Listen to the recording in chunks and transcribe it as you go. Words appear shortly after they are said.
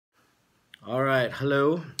All right,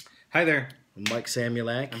 hello. Hi there, I'm Mike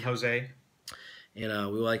Samulak, I'm Jose. and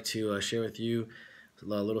we would like to share with you a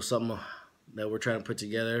little something that we're trying to put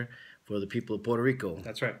together for the people of Puerto Rico.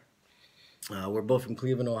 That's right. We're both from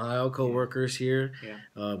Cleveland, Ohio, co-workers here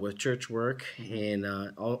Yeah. with church work and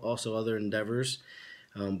also other endeavors.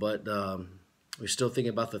 But we're still thinking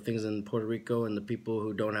about the things in Puerto Rico and the people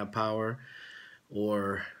who don't have power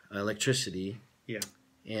or electricity Yeah.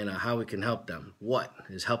 and how we can help them. What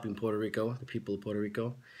is helping Puerto Rico, the people of Puerto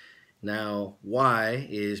Rico? Now, why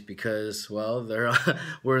is because, well,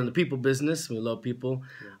 we're in the people business. We love people,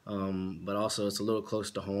 but also it's a little close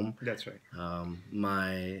to home. That's right.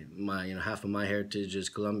 My half of my heritage is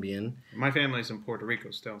Colombian. My family's in Puerto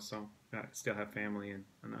Rico still, so I still have family and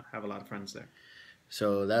I have a lot of friends there.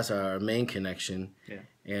 So that's our main connection. Yeah.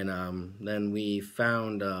 And then we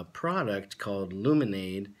found a product called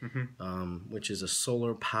Luminade, which is a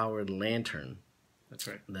solar-powered lantern. That's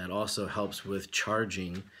right. That also helps with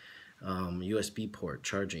charging. USB port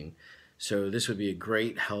charging. So this would be a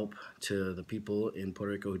great help to the people in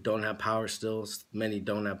Puerto Rico who don't have power still. Many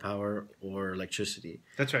don't have power or electricity.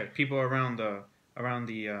 That's right. People around the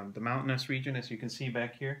mountainous region, as you can see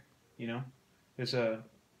back here, there's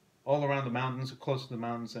all around the mountains, close to the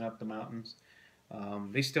mountains and up the mountains.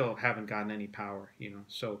 They still haven't gotten any power,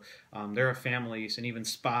 So there are families and even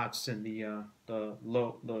spots in the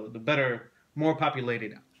better, more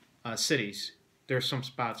populated cities. There's some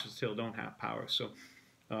spots that still don't have power. So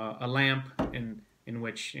a lamp in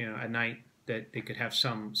which at night that they could have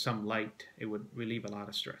some light, it would relieve a lot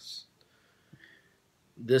of stress.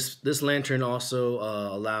 This lantern also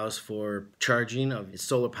allows for charging. It's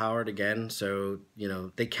solar powered again, so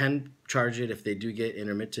they can charge it if they do get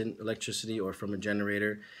intermittent electricity or from a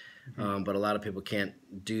generator. But a lot of people can't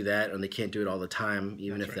do that, and they can't do it all the time,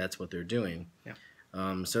 even if that's what they're doing. Yeah.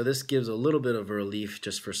 So this gives a little bit of a relief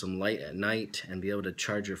just for some light at night and be able to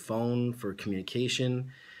charge your phone for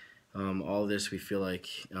communication. All this we feel like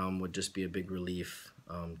would just be a big relief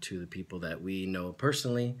to the people that we know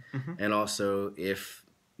personally, and also if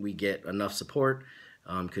we get enough support,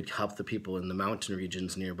 could help the people in the mountain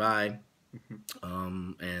regions nearby,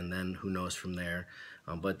 and then who knows from there.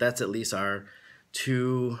 But that's at least our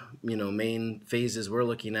two main phases we're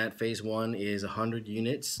looking at. Phase 1 is 100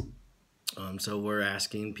 units. So we're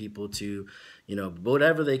asking people to,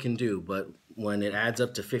 whatever they can do. But when it adds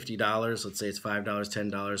up to $50, let's say it's $5,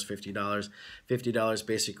 $10, $50, $50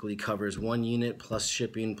 basically covers 1 unit plus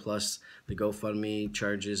shipping plus the GoFundMe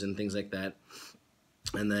charges and things like that.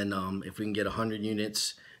 And then if we can get 100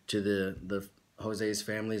 units to the Jose's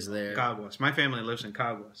families there. Caguas. My family lives in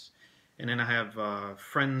Caguas. And then I have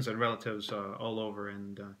friends and relatives all over.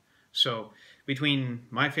 And so between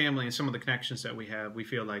my family and some of the connections that we have, we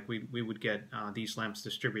feel like we would get these lamps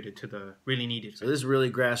distributed to the really needed. So this is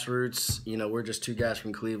really grassroots. We're just two guys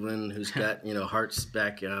from Cleveland who's got hearts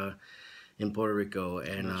back in Puerto Rico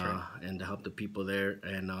and and to help the people there.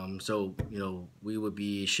 And so we would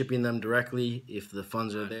be shipping them directly if the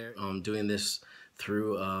funds are there. Doing this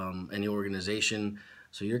through any organization.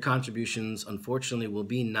 So your contributions, unfortunately, will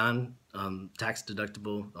be non-tax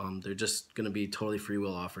deductible. They're just going to be totally free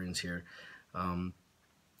will offerings here.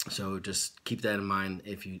 So just keep that in mind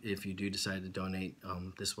if you do decide to donate.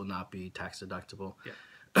 This will not be tax deductible.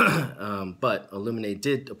 Yeah. But Illuminate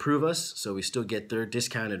did approve us, so we still get their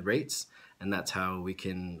discounted rates, and that's how we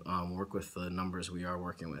can work with the numbers we are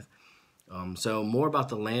working with. So more about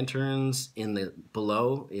the lanterns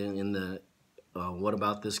below in the what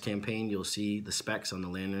about this campaign. You'll see the specs on the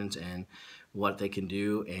lanterns and what they can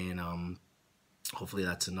do, and hopefully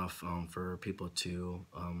that's enough for people to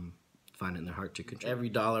find it in their heart to contribute. Every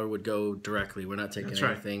dollar would go directly. We're not taking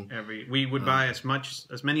anything. Right. We would buy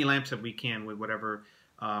as many lamps that we can with whatever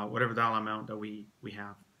dollar amount that we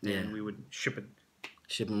have, and we would ship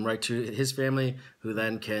them right to his family, who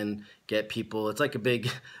then can get people. It's like a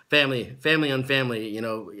big family on family.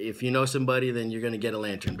 If you know somebody, then you're going to get a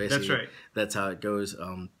lantern. Basically, that's right. That's how it goes.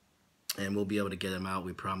 And we'll be able to get them out.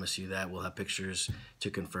 We promise you that. We'll have pictures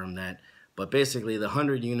to confirm that. But basically, the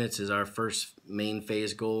 100 units is our first main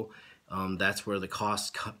phase goal. That's where the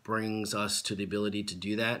cost brings us to the ability to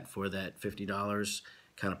do that for that $50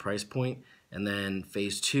 kind of price point. And then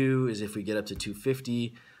phase 2 is if we get up to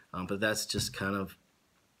 $250, but that's just kind of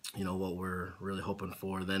what we're really hoping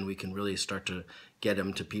for. Then we can really start to get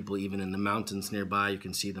them to people even in the mountains nearby. You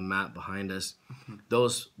can see the map behind us.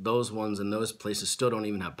 Those ones in those places still don't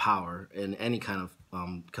even have power in any kind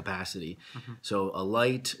of capacity. So a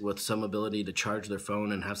light with some ability to charge their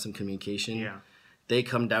phone and have some communication. They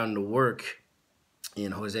come down to work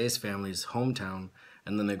in Jose's family's hometown,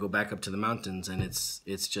 and then they go back up to the mountains, and it's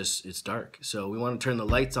dark. So we want to turn the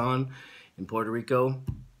lights on in Puerto Rico.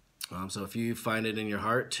 So if you find it in your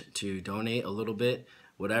heart to donate a little bit,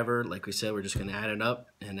 whatever, like we said, we're just going to add it up,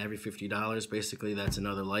 and every $50, basically, that's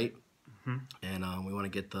another light. And we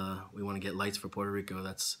want to get lights for Puerto Rico.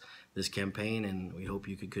 That's this campaign, and we hope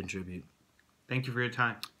you could contribute. Thank you for your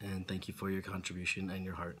time. And thank you for your contribution and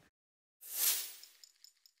your heart.